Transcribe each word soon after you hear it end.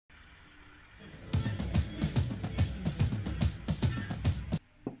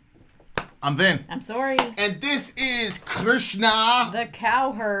I'm Vin. I'm sorry. And this is Krishna the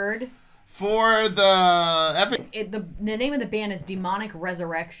Cowherd. For the epic. The name of the band is Demonic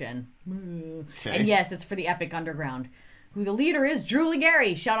Resurrection. Okay. And yes, it's for the Epic Underground. Who the leader is Drew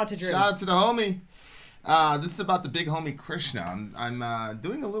Gary. Shout out to Drew. Shout out to the homie. This is about the big homie Krishna. I'm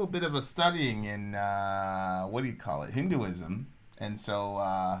doing a little bit of a studying in, what do you call it, Hinduism. And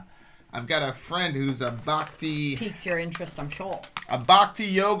so I've got a friend who's a bhakti... Piques your interest, I'm sure. A bhakti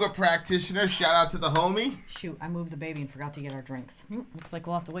yoga practitioner. Shout out to the homie. Shoot, I moved the baby and forgot to get our drinks. Looks like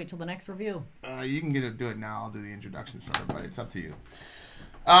we'll have to wait till the next review. You can do it now. I'll do the introductions for everybody. It's up to you.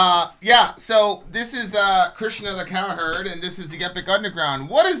 Yeah, so this is Krishna the Cowherd, and this is the Epic Underground.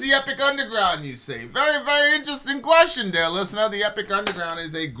 What is the Epic Underground, you say? Very, very interesting question there, listener. The Epic Underground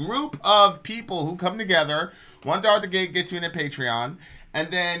is a group of people who come together. $1 at the gate gets you in a Patreon. And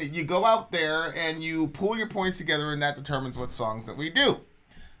then you go out there and you pull your points together, and that determines what songs that we do.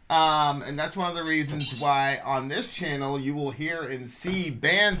 And that's one of the reasons why on this channel you will hear and see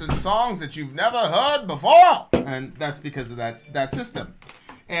bands and songs that you've never heard before. And that's because of that system.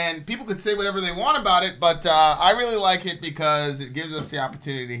 And people could say whatever they want about it, but I really like it because it gives us the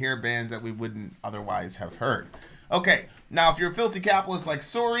opportunity to hear bands that we wouldn't otherwise have heard. Okay, now if you're a filthy capitalist like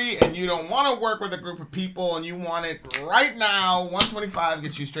Suri and you don't want to work with a group of people and you want it right now, $125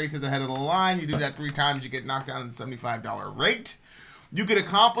 gets you straight to the head of the line. You do that 3 times, you get knocked down to the $75 rate. You can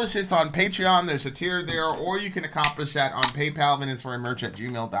accomplish this on Patreon. There's a tier there, or you can accomplish that on PayPal,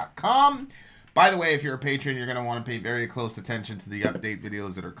 vinceformerch@gmail.com. By the way, if you're a patron, you're going to want to pay very close attention to the update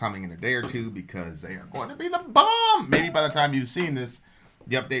videos that are coming in a day or two because they are going to be the bomb. Maybe by the time you've seen this,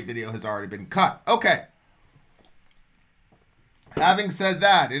 the update video has already been cut. Okay. Having said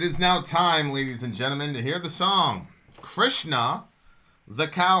that, it is now time, ladies and gentlemen, to hear the song Krishna the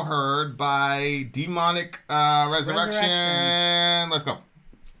Cowherd by Demonic Resurrection. Let's go.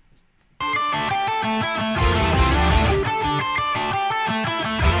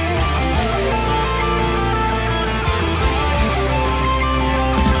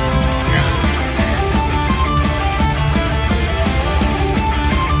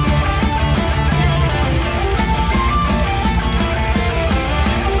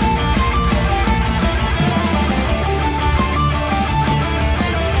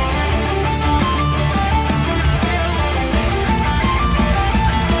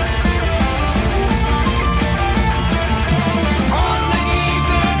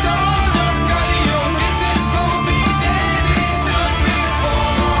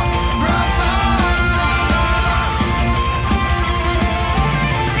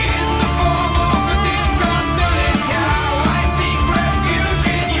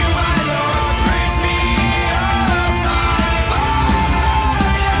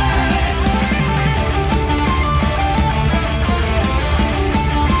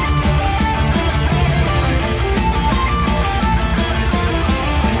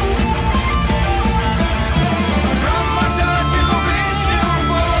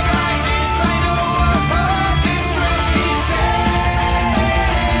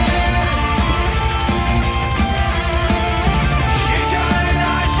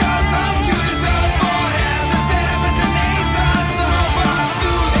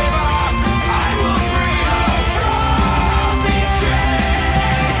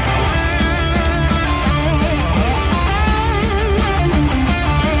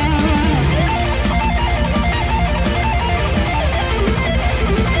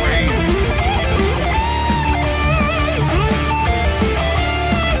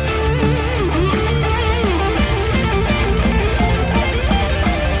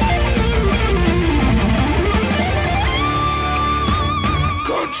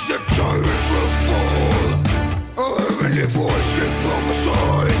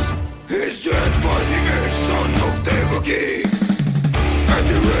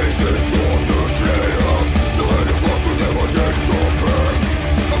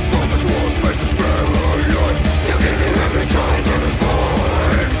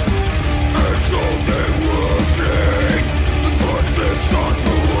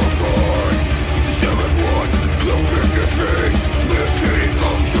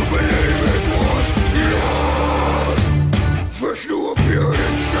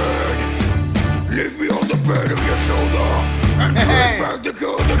 Leave me on the bed of your shoulder and bring back the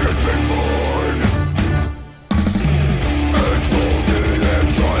girl that has been born.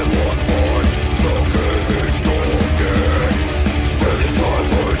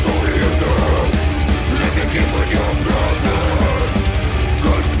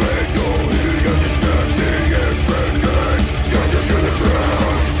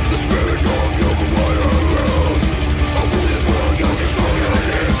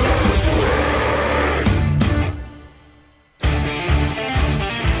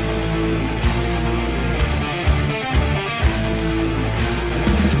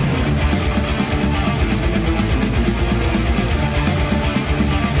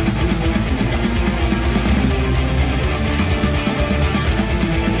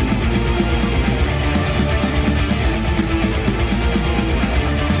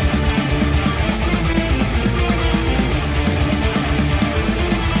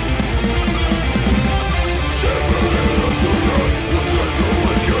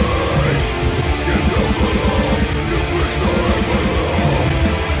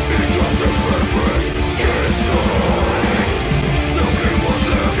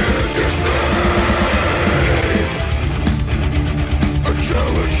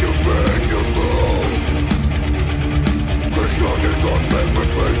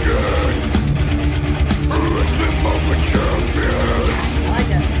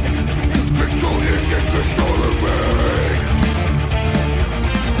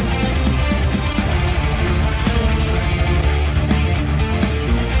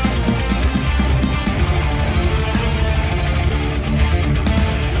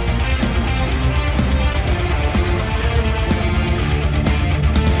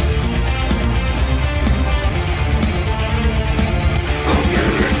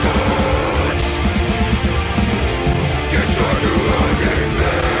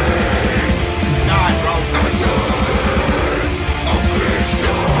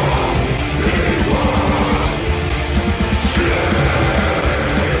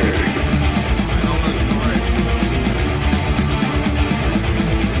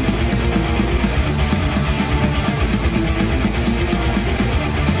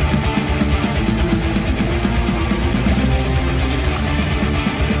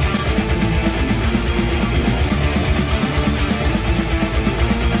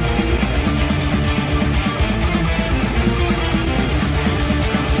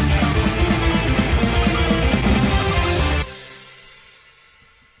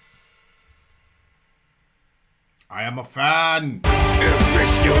 I am a fan. If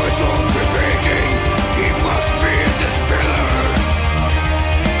Krishna is all pervading, he must be in this pillar.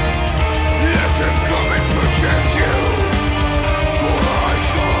 Let him come and protect you, for I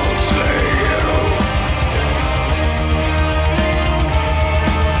shall slay you.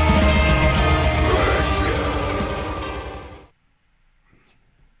 Krishna.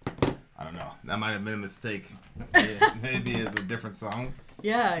 I don't know. That might have been a mistake. Maybe it's a different song.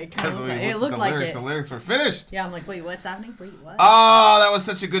 Yeah, it kind of looked like it. The lyrics were finished. Yeah, I'm like, wait, what's happening? Wait, what? Oh, that was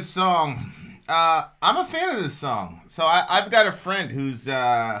such a good song. I'm a fan of this song. So I've got a friend who's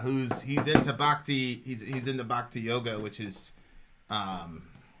he's into bhakti. He's into bhakti yoga, which is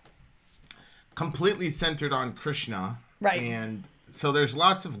completely centered on Krishna. Right. And so there's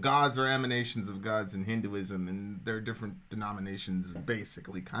lots of gods or emanations of gods in Hinduism, and there are different denominations,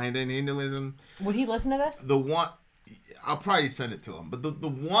 basically, kind of in Hinduism. Would he listen to this? The one, I'll probably send it to him. But the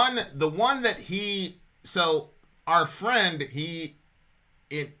one that so our friend, in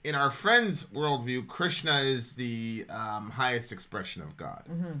our friend's worldview, Krishna is the highest expression of God.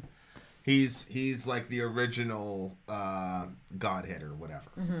 Mm-hmm. He's like the original Godhead or whatever.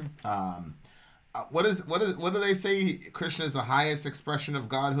 Mm-hmm. What do they say? Krishna is the highest expression of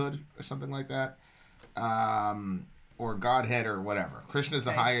Godhood or something like that, or Godhead or whatever. Krishna is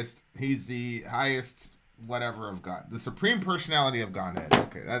the highest. He's the highest whatever of God, the supreme personality of Godhead.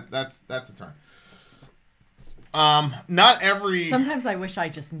 Okay, that's a term. Not every. Sometimes I wish I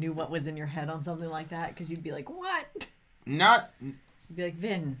just knew what was in your head on something like that, because you'd be like, what? Not. You'd be like,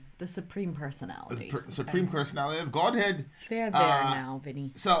 Vin, the supreme personality. Supreme personality of Godhead. They're there now, Vinny.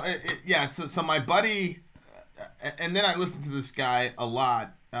 So so my buddy, and then I listened to this guy a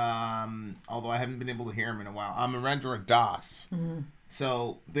lot. Although I haven't been able to hear him in a while. Amarendra Das. Mm-hmm.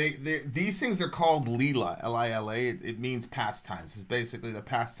 So these things are called Lila, Lila. It means pastimes. It's basically the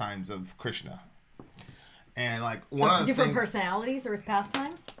pastimes of Krishna. And like one of the different things, personalities or his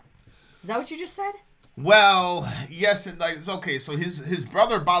pastimes? Is that what you just said? Well, yes, it's okay. So his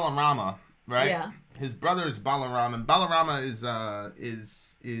brother Balarama, right? Yeah. His brother is Balarama, and Balarama is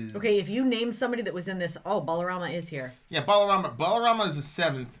okay. If you name somebody that was in this, Balarama is here. Yeah, Balarama is the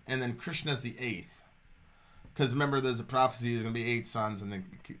 7th, and then Krishna is the 8th. Because remember, there's a prophecy, there's going to be 8 sons, and the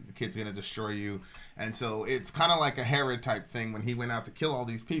kid's going to destroy you. And so it's kind of like a Herod type thing when he went out to kill all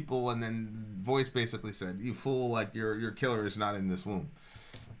these people, and then voice basically said, you fool, like your killer is not in this womb.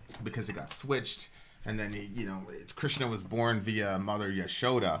 Because it got switched, and then, Krishna was born via mother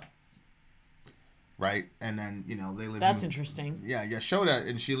Yashoda. Right? And then, they live That's interesting. Yeah, Yashoda,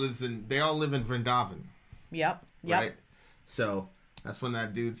 and they all live in Vrindavan. Yep. Right? So that's when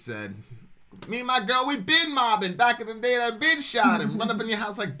that dude said, me and my girl, we been mobbing. Back in the day, I been shot him. Run up in your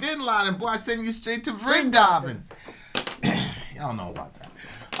house like Bin Laden. Boy, I send you straight to Vrindavan. Y'all know about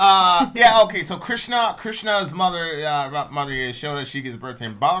that. Yeah, okay. So Krishna's mother Yashoda, she gives birth to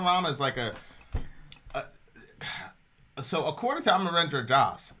him. Balarama is like so according to Amarendra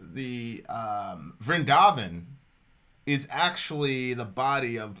Das, the Vrindavan is actually the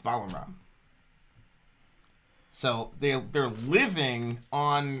body of Balaram. So they're living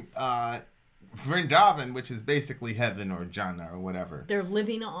on Vrindavan, which is basically heaven or Jannah or whatever. They're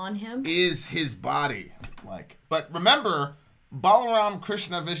living on him? Is his body. But remember, Balaram,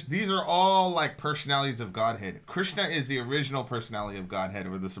 Krishna, Vishnu, these are all like personalities of Godhead. Krishna is the original personality of Godhead,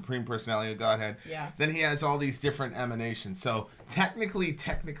 or the supreme personality of Godhead. Yeah. Then he has all these different emanations. So technically,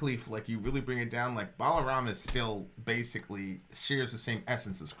 like you really bring it down, like Balaram is still basically shares the same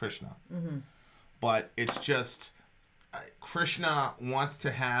essence as Krishna. Mm-hmm. But it's just Krishna wants to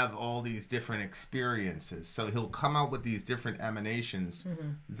have all these different experiences. So he'll come out with these different emanations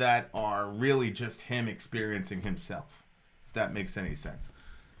that are really just him experiencing himself. If that makes any sense.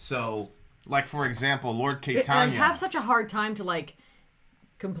 So, like, for example, Lord Caitanya. I have such a hard time to,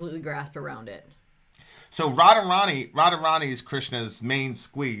 completely grasp around it. So Radharani is Krishna's main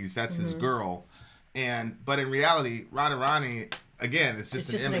squeeze. That's his girl. But in reality, Radharani, again, it's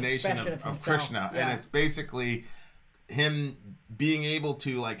just an emanation of Krishna. Yeah. And it's basically him being able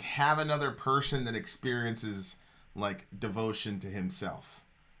to, have another person that experiences, devotion to himself.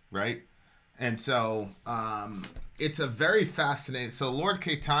 Right? And so, it's a very fascinating... So Lord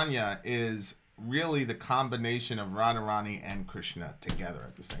Caitanya is really the combination of Radharani and Krishna together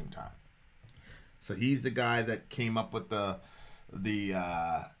at the same time. So he's the guy that came up with the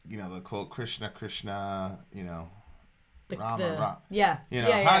quote, Krishna, Rama. Yeah.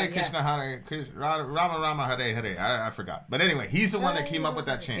 Hare Krishna, Hare Krishna, Rama, Hare Hare. I forgot. But anyway, he's the one that came up with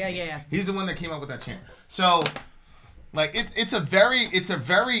that chant. Yeah. He's the one that came up with that chant. So, it's a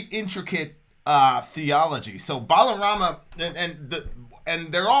very intricate theology. So Balarama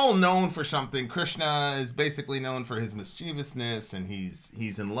and they're all known for something. Krishna is basically known for his mischievousness, and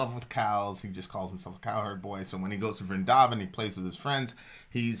he's in love with cows. He just calls himself a cowherd boy. So when he goes to Vrindavan, he plays with his friends.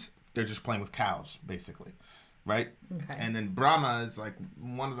 They're just playing with cows, basically, right? Okay. And then Brahma is like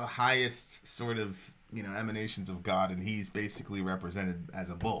one of the highest sort of emanations of God, and he's basically represented as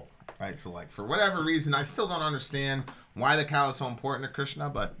a bull, right? So like for whatever reason, I still don't understand why the cow is so important to Krishna,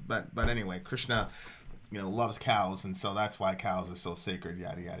 but anyway, Krishna loves cows, and so that's why cows are so sacred,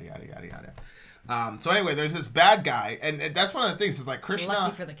 yada, yada, yada, yada, yada. So anyway, there's this bad guy, and that's one of the things, is like Krishna...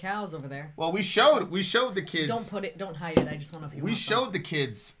 Lucky for the cows over there. Well, we showed the kids... Don't hide it, I just want to know if you We want showed the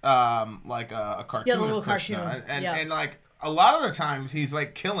kids, like a cartoon the little of Krishna, cartoon. and like, a lot of the times, he's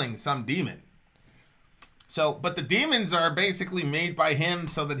like killing some demon. So, but the demons are basically made by him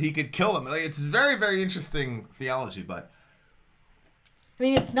so that he could kill them. Like, it's very, very interesting theology, but... I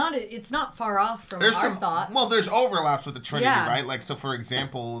mean, it's not far off from our thoughts. Well, there's overlaps with the Trinity, Yeah. right? Like, so for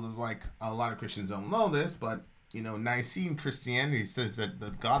example, like a lot of Christians don't know this, but Nicene Christianity says that the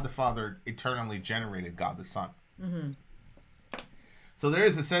God the Father eternally generated God the Son. Mm-hmm. So there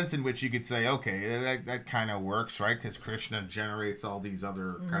is a sense in which you could say, okay, that kind of works, right? Because Krishna generates all these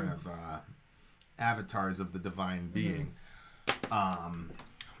other kind of avatars of the divine being,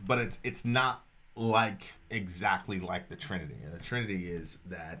 but it's not like exactly like the Trinity. The Trinity is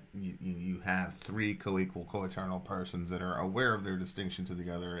that you have three co-equal, co-eternal persons that are aware of their distinction to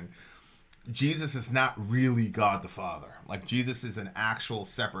the other, and Jesus is not really God the Father. Like, Jesus is an actual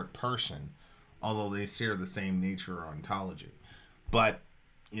separate person, although they share the same nature or ontology. But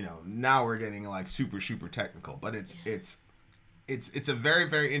now we're getting like super technical, but it's a very,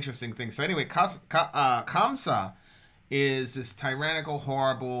 very interesting thing. So anyway, Kamsa is this tyrannical,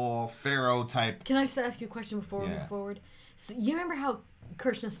 horrible pharaoh type. Can I just ask you a question before we move forward? So you remember how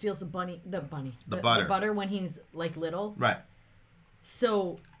Krishna steals the butter. The butter when he's like little? Right.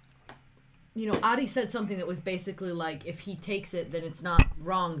 So, Adi said something that was basically like, if he takes it, then it's not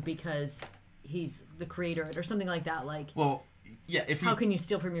wrong because he's the creator of it, or something like that. Like, well, yeah. How can you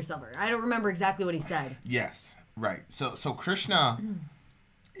steal from yourself? I don't remember exactly what he said. Yes. Right. So Krishna,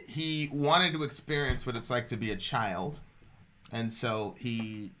 he wanted to experience what it's like to be a child, and so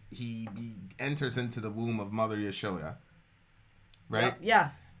he enters into the womb of Mother Yashoda. Right.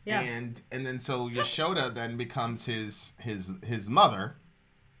 Yep. Yeah. And then so Yashoda then becomes his mother.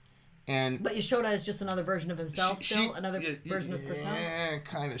 But Yashoda is just another version of himself another version of his personality? Yeah,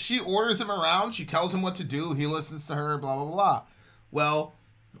 kind of. She orders him around. She tells him what to do. He listens to her, blah, blah, blah. Well,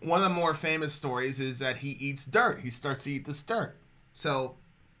 one of the more famous stories is that he eats dirt. He starts to eat this dirt. So,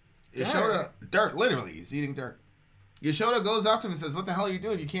 dirt, literally, he's eating dirt. Yashoda goes up to him and says, "What the hell are you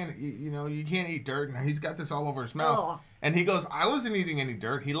doing? You can't eat dirt." And he's got this all over his mouth. Oh. And he goes, "I wasn't eating any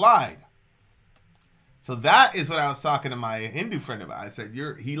dirt. He lied." So that is what I was talking to my Hindu friend about. I said,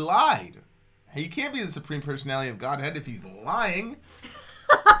 he lied. He can't be the Supreme Personality of Godhead if he's lying.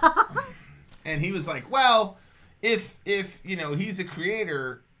 And he was like, well, if he's a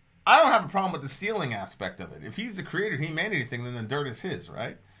creator, I don't have a problem with the stealing aspect of it. If he's the creator, he made anything, then the dirt is his,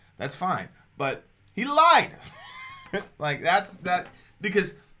 right? That's fine. But he lied. Like,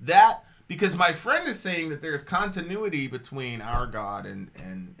 because my friend is saying that there's continuity between our God and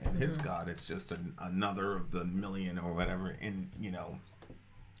his God. It's just another of the million or whatever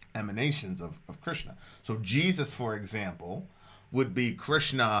emanations of Krishna. So Jesus, for example, would be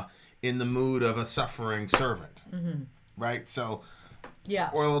Krishna in the mood of a suffering servant, right? So,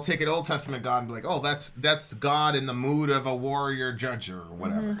 or they'll take an Old Testament God and be like, oh, that's God in the mood of a warrior judge or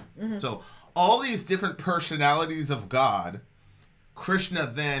whatever. So all these different personalities of God, Krishna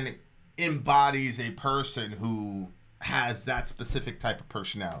then embodies a person who has that specific type of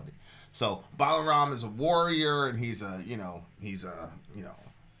personality. So Balaram is a warrior, and he's a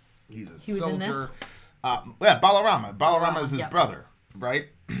soldier. Balarama is his brother, right?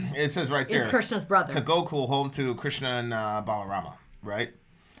 It says right there. Is Krishna's brother. To Gokul, home to Krishna and Balarama, right?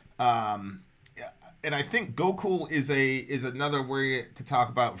 And I think Gokul is another way to talk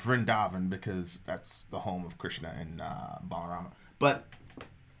about Vrindavan, because that's the home of Krishna and Balarama. But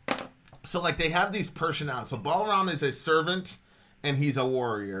so, like, they have these personalities. So Balaram is a servant, and he's a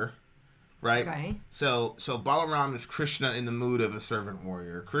warrior, right? Okay. So Balaram is Krishna in the mood of a servant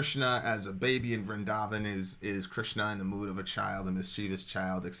warrior. Krishna as a baby in Vrindavan is Krishna in the mood of a child, a mischievous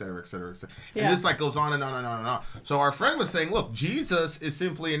child, etc., etc., etc. And this like goes on and on and on and on. So our friend was saying, look, Jesus is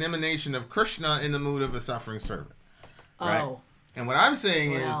simply an emanation of Krishna in the mood of a suffering servant, right? Oh. And what I'm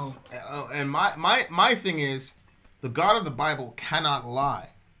saying is, and my thing is, the God of the Bible cannot lie.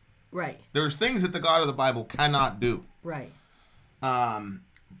 Right. There's things that the God of the Bible cannot do. Right.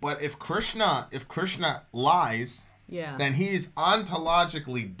 But if Krishna lies, then he is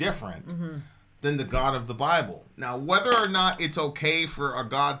ontologically different than the God of the Bible. Now, whether or not it's okay for a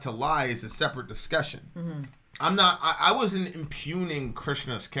God to lie is a separate discussion. I wasn't impugning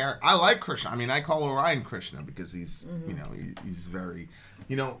Krishna's character. I like Krishna. I mean, I call Orion Krishna because he's, you know, he's very,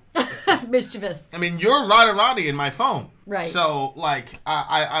 you know, mischievous. I mean, you're Radharani in my phone. Right. So, like,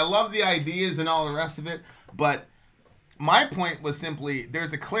 I love the ideas and all the rest of it, but my point was simply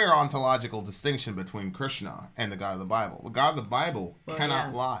there's a clear ontological distinction between Krishna and the God of the Bible. The God of the Bible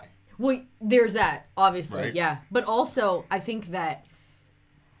cannot lie. Well, there's that, obviously, Right. yeah. But also, I think that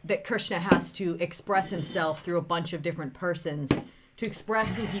Krishna has to express himself through a bunch of different persons to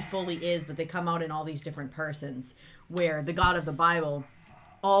express who he fully is, but they come out in all these different persons, where the God of the Bible,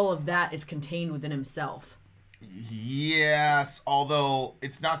 all of that is contained within himself. Yes, although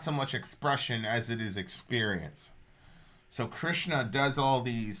it's not so much expression as it is experience. So Krishna does all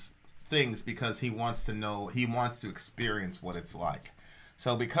these things because he wants to experience what it's like.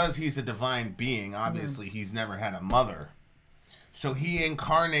 So because he's a divine being, obviously he's never had a mother. So he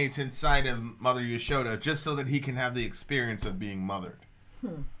incarnates inside of Mother Yashoda just so that he can have the experience of being mothered.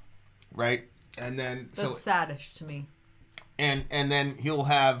 Right? And then That's saddish to me. And then he'll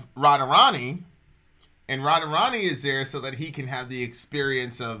have Radharani, and Radharani is there so that he can have the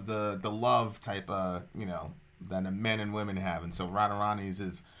experience of the love type of, you know, that men and women have. And so Radharani is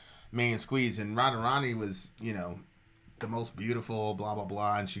his main squeeze, and Radharani was, you know, the most beautiful, blah, blah,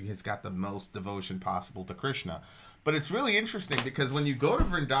 blah, and she has got the most devotion possible to Krishna. But it's really interesting because when you go to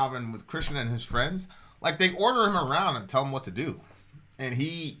Vrindavan with Krishna and his friends, like, they order him around and tell him what to do. And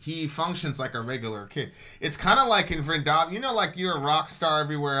he functions like a regular kid. It's kind of like in Vrindavan, you know, like you're a rock star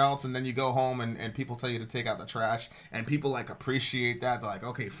everywhere else, and then you go home and people tell you to take out the trash, and people, like, appreciate that. They're like,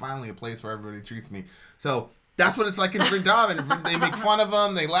 okay, finally a place where everybody treats me. So that's what it's like in Vrindavan. They make fun of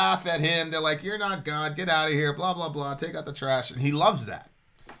him. They laugh at him. They're like, you're not God. Get out of here. Blah, blah, blah. Take out the trash. And he loves that.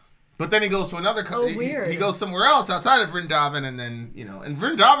 But then he goes to another country. Weird. He goes somewhere else outside of Vrindavan, and then, you know, and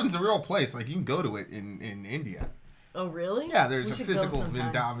Vrindavan's a real place. Like, you can go to it in India. Oh, really? Yeah, there's We a should go physical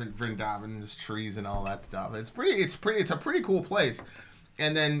sometime. Vrindavan, there's trees and all that stuff. It's a pretty cool place.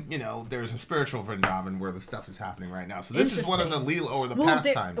 And then, you know, there's a spiritual Vrindavan where the stuff is happening right now. So this is one of the Leela or the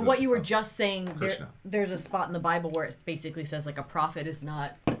pastimes. What you were just saying, Krishna. there's a spot in the Bible where it basically says, like, a prophet is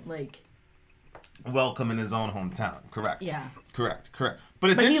not, like... welcome in his own hometown. Correct. Yeah. Correct.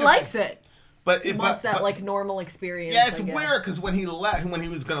 But it's But he likes it. But He wants that, like, normal experience. yeah, it's I guess. weird because when he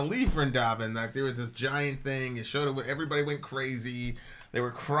was gonna leave Vrindavan, like, there was this giant thing. It showed it. Everybody went crazy. They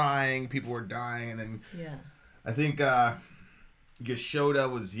were crying. People were dying, and then I think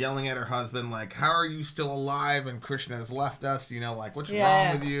Yashoda was yelling at her husband, like, "How are you still alive? And Krishna has left us. You know, like, what's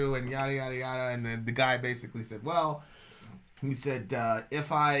wrong with you?" And yada yada yada. And then the guy basically said, "Well." He said,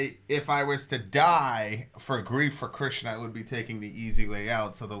 if I was to die for grief for Krishna, I would be taking the easy way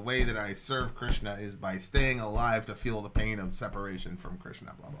out. So the way that I serve Krishna is by staying alive to feel the pain of separation from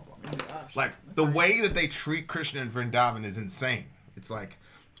Krishna, blah, blah, blah. Oh, gosh. Like, the way that they treat Krishna in Vrindavan is insane. It's like,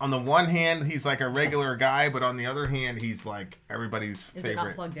 on the one hand, he's like a regular guy, but on the other hand, he's like everybody's favorite. Is it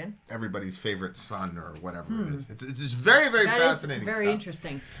not plugged in? Everybody's favorite son or whatever it is. It's just very, very fascinating That is very stuff.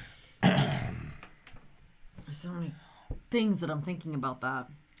 interesting. So many things that I'm thinking about that.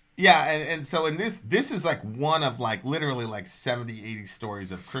 Yeah, and so in this is like one of like literally like 70, 80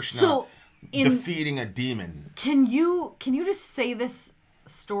 stories of Krishna defeating a demon. Can you just say this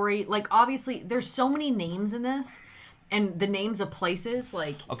story? Like, obviously, there's so many names in this, and the names of places,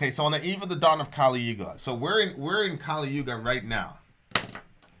 like... Okay, so on the eve of the dawn of Kali Yuga. So we're in Kali Yuga right now.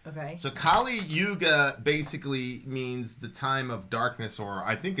 Okay. So Kali Yuga basically means the time of darkness, or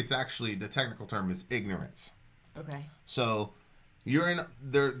I think it's actually, the technical term is ignorance. Okay. So you're in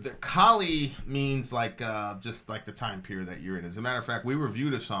the Kali means like just like the time period that you're in. As a matter of fact, we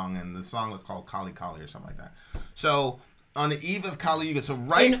reviewed a song and the song was called Kali Kali or something like that. So on the eve of Kali Yuga, so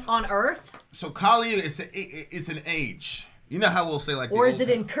on Earth. So Kali Yuga, it's an age. You know how we'll say like. Or is it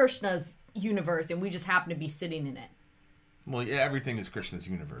in Krishna's universe and we just happen to be sitting in it? Well, yeah, everything is Krishna's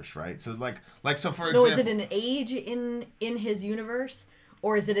universe, right? So like so for no, example. is it an age in his universe,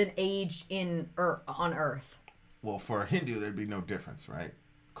 or is it an age on Earth? Well, for a Hindu, there'd be no difference, right?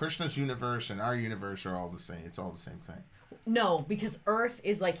 Krishna's universe and our universe are all the same. It's all the same thing. No, because Earth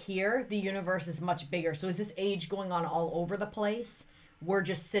is like here. The universe is much bigger. So is this age going on all over the place? We're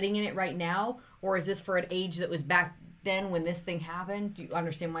just sitting in it right now? Or is this for an age that was back then when this thing happened? Do you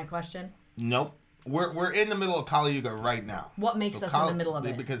understand my question? Nope. We're in the middle of Kali Yuga right now. What makes us in the middle of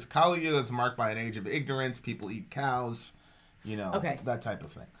it? Because Kali Yuga is marked by an age of ignorance. People eat cows. You know, that type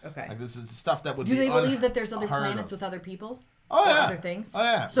of thing. Okay. Like, this is stuff that would Do be they believe that there's other unheard planets of. with other people? Oh, or yeah. other things? Oh,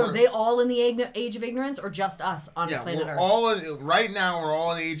 yeah. So are they all in the age of ignorance, or just us on planet Earth? Right now we're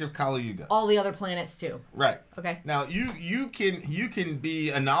all in the age of Kali Yuga. All the other planets too. Right. Okay. Now you can be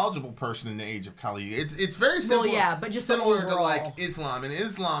a knowledgeable person in the age of Kali Yuga. It's very similar. Well, yeah, but just similar overall. to like Islam. In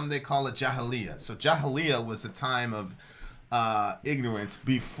Islam they call it Jahiliyyah. So Jahiliyyah was a time of ignorance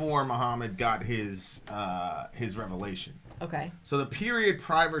before Muhammad got his revelation. Okay. So the period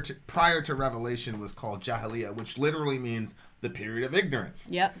prior to revelation was called Jahiliyyah, which literally means the period of ignorance.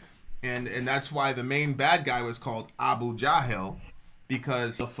 Yep. And that's why the main bad guy was called Abu Jahil,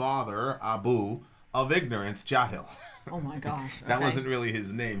 because the father, Abu, of ignorance, Jahil. Oh my gosh. That okay. wasn't really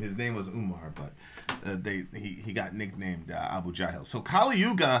his name. His name was Umar, but he got nicknamed Abu Jahil. So Kali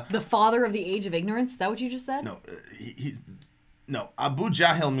Yuga. The father of the age of ignorance? Is that what you just said? No, Abu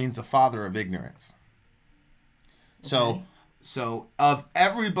Jahil means the father of ignorance. Okay. So of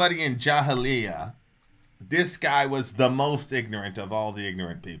everybody in Jahiliyyah, this guy was the most ignorant of all the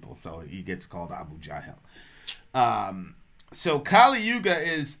ignorant people. So he gets called Abu Jahil. So Kali Yuga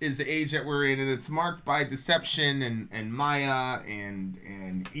is the age that we're in, and it's marked by deception and maya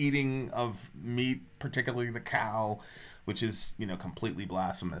and eating of meat, particularly the cow, which is completely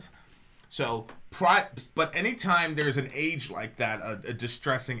blasphemous. So, but anytime there's an age like that, a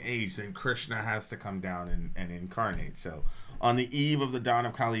distressing age, then Krishna has to come down and incarnate. So, on the eve of the dawn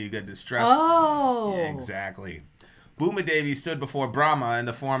of Kali Yuga, distressed. Oh, yeah, exactly. Bhuma Devi stood before Brahma in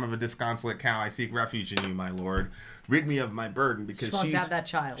the form of a disconsolate cow. I seek refuge in you, my lord. Rid me of my burden, because she wants to have that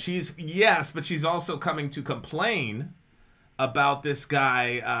child. But she's also coming to complain about this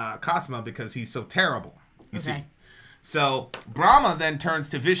guy Cosma because he's so terrible. You see. So Brahma then turns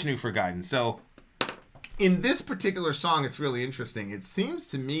to Vishnu for guidance. So in this particular song, it's really interesting. It seems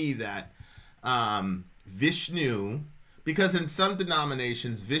to me that Vishnu, because in some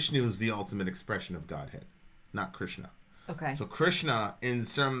denominations, Vishnu is the ultimate expression of Godhead, not Krishna. Okay. So Krishna, in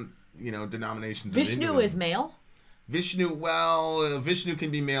some denominations, Vishnu is male. Vishnu, Vishnu can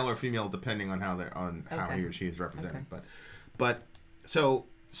be male or female depending on how he or she is represented. Okay. But so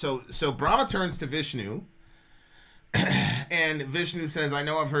Brahma turns to Vishnu. And Vishnu says, I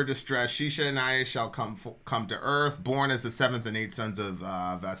know of her distress. Shisha and I shall come to earth. Born as the seventh and eighth sons of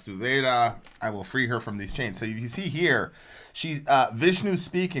Vasudeva, I will free her from these chains. So you see here, Vishnu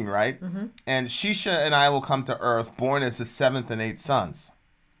speaking, right? Mm-hmm. And Shisha and I will come to earth, born as the seventh and eighth sons.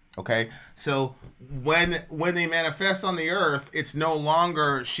 Okay? So when they manifest on the earth, it's no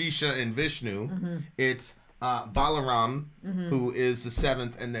longer Shisha and Vishnu. Mm-hmm. It's Balaram, who is the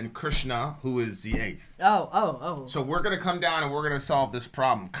seventh, and then Krishna, who is the eighth. Oh. So we're going to come down and we're going to solve this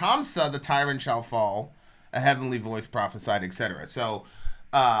problem. Kamsa, the tyrant, shall fall. A heavenly voice prophesied, etc. So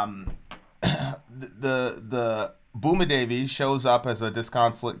the Bhuma Devi shows up as a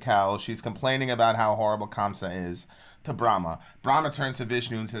disconsolate cow. She's complaining about how horrible Kamsa is to Brahma. Brahma turns to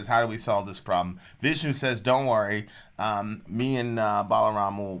Vishnu and says, how do we solve this problem? Vishnu says, don't worry. Me and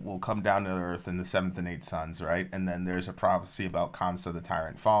Balaram will come down to earth in the seventh and eighth sons, right? And then there's a prophecy about Kamsa, the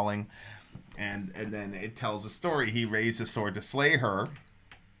tyrant, falling. And then it tells a story. He raised his sword to slay her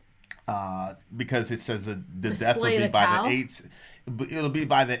because it says that the death will be by the eighth. It'll be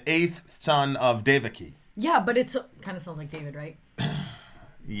by the eighth son of Devaki. Yeah, but it kind of sounds like David, right?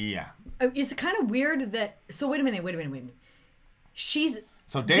 Yeah. It's kind of weird that... So wait a minute.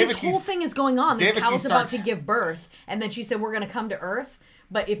 So this whole thing is going on. This cow's about to give birth, and then she said, we're going to come to Earth,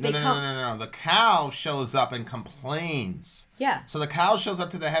 but if they come... No. The cow shows up and complains. Yeah. So the cow shows up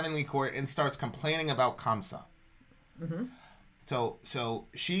to the heavenly court and starts complaining about Kamsa. Mm-hmm. So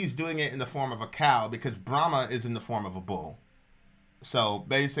she's doing it in the form of a cow because Brahma is in the form of a bull. So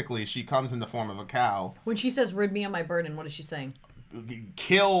basically, she comes in the form of a cow. When she says, rid me of my burden, what is she saying?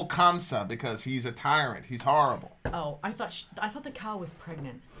 Kill Kamsa because he's a tyrant. He's horrible. Oh, I thought the cow was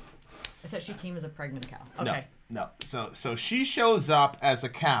pregnant. I thought she came as a pregnant cow. Okay. No. So she shows up as a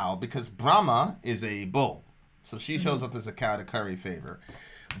cow because Brahma is a bull. So she shows up as a cow to curry favor.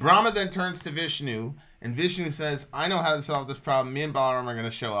 Brahma then turns to Vishnu, and Vishnu says, I know how to solve this problem. Me and Balaram are going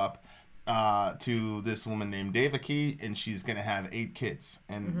to show up to this woman named Devaki, and she's going to have 8 kids.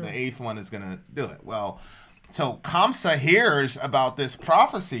 And the 8th one is going to do it. Well... So Kamsa hears about this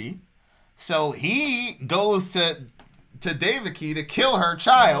prophecy, so he goes to Devaki to kill her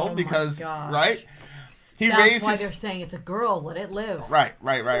child because, right? That's why they're saying it's a girl, let it live. Right.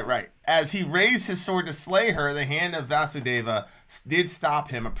 As he raised his sword to slay her, the hand of Vasudeva did stop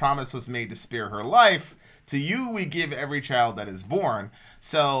him. A promise was made to spare her life. To you we give every child that is born.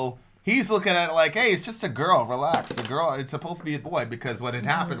 So... He's looking at it like, hey, it's just a girl. Relax. A girl, it's supposed to be a boy because what had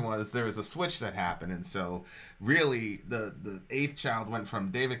happened was there was a switch that happened. And so really the 8th child went from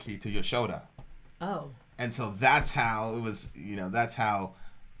Devaki to Yashoda. Oh. And so that's how it was, that's how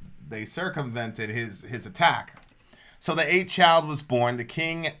they circumvented his attack. So the 8th child was born. The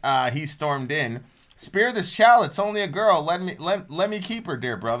king, he stormed in. Spare this child, it's only a girl. Let me keep her,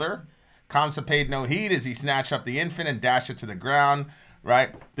 dear brother. Kamsa paid no heed as he snatched up the infant and dashed it to the ground.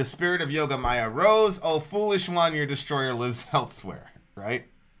 Right? The spirit of Yogamaya rose. Oh, foolish one, your destroyer lives elsewhere. Right?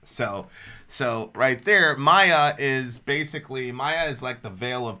 So right there, Maya is like the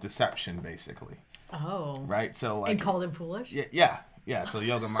veil of deception, basically. Oh. Right? So like. And called him foolish? Yeah, so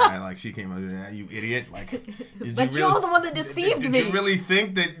Yogamaya, like, she came up, you idiot. Like, but you're the one that deceived me. Did you really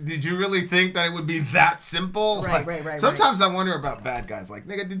think that it would be that simple? Right. Sometimes I wonder about bad guys. Like,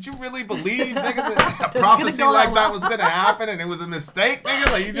 nigga, did you really believe, nigga, that a prophecy like that was going to happen and it was a mistake,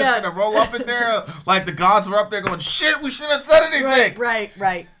 nigga? Like, you just going to roll up in there like the gods were up there going, shit, we shouldn't have said anything.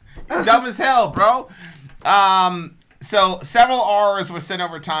 Right. You're dumb as hell, bro. So, several auras were sent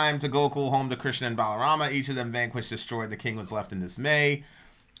over time to Gokul, home to Krishna and Balarama. Each of them vanquished, destroyed. The king was left in dismay.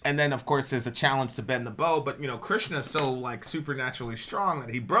 And then, of course, there's a challenge to bend the bow. But, Krishna's so, like, supernaturally strong that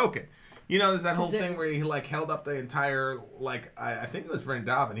he broke it. There's that whole thing where he, like, held up the entire, like, I think it was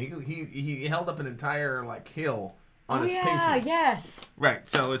Vrindavan. He held up an entire, like, hill on his pinky. Yes. Right.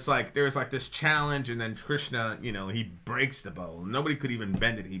 So, it's like, there's, like, this challenge. And then Krishna, he breaks the bow. Nobody could even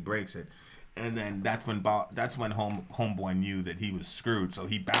bend it. He breaks it. And then that's when Homeboy knew that he was screwed. So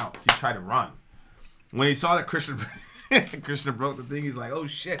he bounced. He tried to run. When he saw that Krishna broke the thing, he's like, "Oh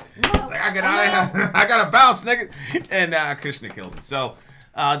shit!" He's like, "I get out of here. I gotta bounce, nigga." And Krishna killed him. So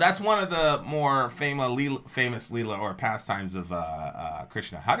that's one of the more famous Leela or pastimes of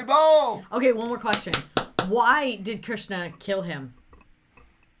Krishna. Haribo. Okay, one more question. Why did Krishna kill him?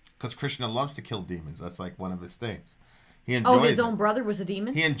 Because Krishna loves to kill demons. That's like one of his things. He enjoys his own brother was a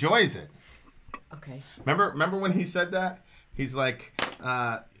demon? He enjoys it. Okay. Remember when he said that? He's like,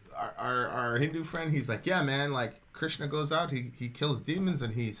 our Hindu friend, he's like, yeah, man, like, Krishna goes out, he kills demons,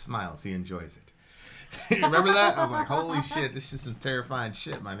 and he smiles. He enjoys it. You remember that? I was like, holy shit, this is some terrifying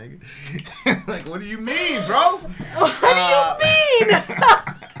shit, my nigga. Like, what do you mean, bro? What do you mean?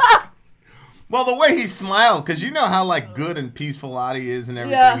 Well, the way he smiled, because you know how, like, good and peaceful Adi is and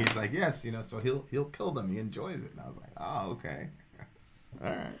everything. Yeah. He's like, yes, so he'll kill them. He enjoys it. And I was like, oh, okay. All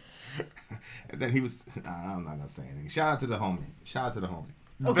right. And then he was, I'm not going to say anything. Shout out to the homie.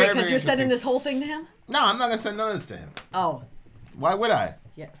 Okay, because you're sending this whole thing to him? No, I'm not going to send none of this to him. Oh. Why would I?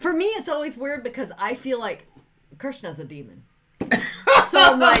 Yeah. For me, it's always weird because I feel like Krishna's a demon. So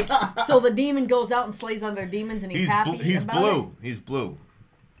I'm like, so the demon goes out and slays other demons and he's happy he's about blue. it? He's blue.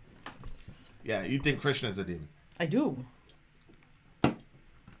 Yeah, you think Krishna's a demon. I do.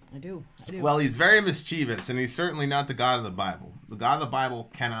 Well, he's very mischievous, and he's certainly not the God of the Bible. The God of the Bible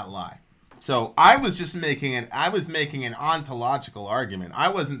cannot lie. So I was just making an ontological argument. I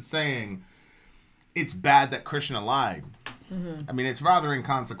wasn't saying it's bad that Krishna lied. Mm-hmm. I mean, it's rather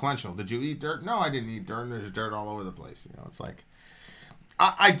inconsequential. Did you eat dirt? No, I didn't eat dirt. There's dirt all over the place. It's like,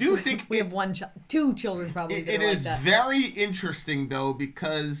 I do think we have two children probably. It is like very interesting though,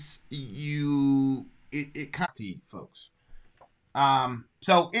 because it cut to folks.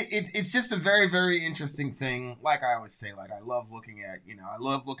 So it's just a very, very interesting thing. Like I always say, like I love looking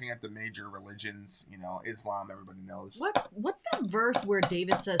at the major religions. Islam, everybody knows. What's that verse where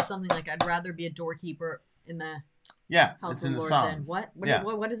David says something like, "I'd rather be a doorkeeper in the house it's of in the the Lord Psalms." than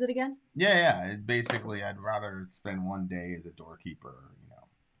what? What is it again? Yeah. Basically, I'd rather spend one day as a doorkeeper,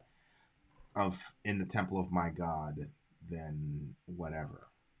 in the temple of my God than whatever.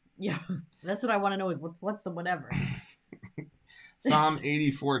 Yeah, that's what I want to know is what's the whatever. Psalm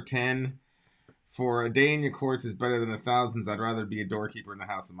 84:10, for a day in your courts is better than 1,000. I'd rather be a doorkeeper in the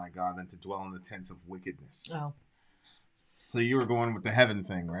house of my God than to dwell in the tents of wickedness. Oh. So you were going with the heaven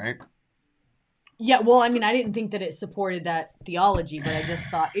thing, right? Yeah, well, I mean, I didn't think that it supported that theology, but I just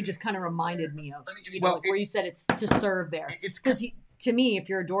thought it just kind of reminded me of where you said it's to serve there. It's because to me, if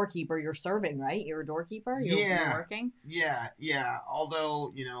you're a doorkeeper, you're serving, right? You're a doorkeeper. You're working. Yeah.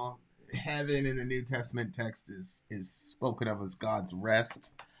 Although heaven in the New Testament text is spoken of as God's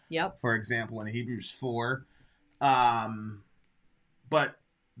rest. Yep. For example, in Hebrews 4. But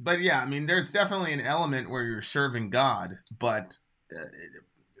yeah, I mean, there's definitely an element where you're serving God, but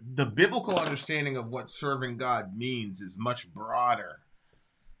the biblical understanding of what serving God means is much broader.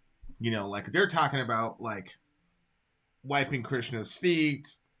 Like they're talking about like wiping Krishna's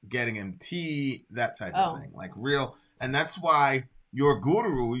feet, getting him tea, that type of thing, like real. And that's why your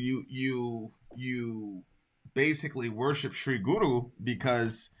guru, you basically worship Sri Guru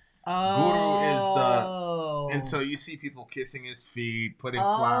because Guru is the, and so you see people kissing his feet, putting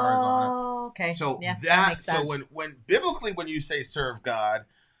flowers on it. Okay. So that makes sense. So when biblically when you say serve God,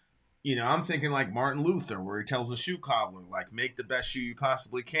 You know, I'm thinking like Martin Luther, where he tells the shoe cobbler, like, make the best shoe you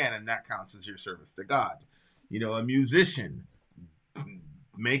possibly can, and that counts as your service to God. You know, a musician,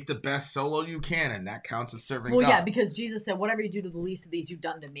 make the best solo you can, and that counts as serving God. Well, yeah, because Jesus said, whatever you do to the least of these, you've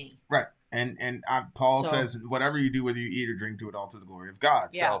done to me. Right. And Paul says, whatever you do, whether you eat or drink, do it all to the glory of God.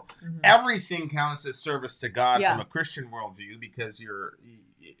 Yeah. So everything counts as service to God from a Christian worldview, because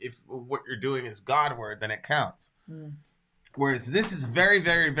if what you're doing is Godward, then it counts. Mm. Whereas this is very,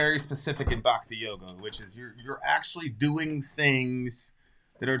 very, very specific in Bhakti Yoga, which is you're actually doing things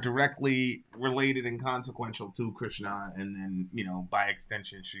that are directly related and consequential to Krishna, and then, you know, by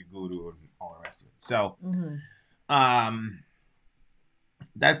extension, Sri Guru and all the rest of it. So,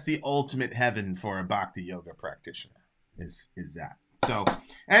 that's the ultimate heaven for a Bhakti Yoga practitioner, is that. So,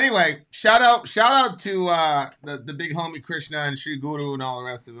 anyway, shout out to the big homie Krishna and Sri Guru and all the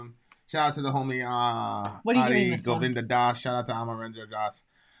rest of them. Shout out to the homie Adi Govinda Das. Shout out to Amarendra Das.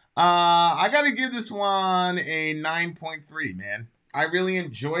 I got to give this one a 9.3, man. I really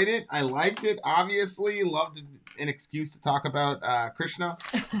enjoyed it. I liked it. Obviously, loved an excuse to talk about Krishna.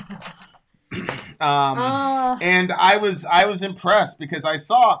 And I was impressed because I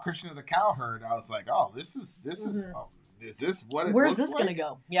saw Krishna the Cowherd. I was like, oh, this is what it Where's looks this like? Gonna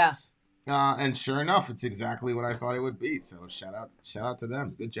go? Yeah. And sure enough, it's exactly what I thought it would be. So shout out to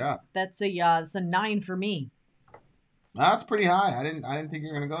them. Good job. That's it's a 9 for me. That's pretty high. I didn't think you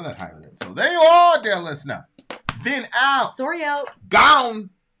were gonna go that high with it. So there you are, dear listener. Vin out. Sorry out. Gone.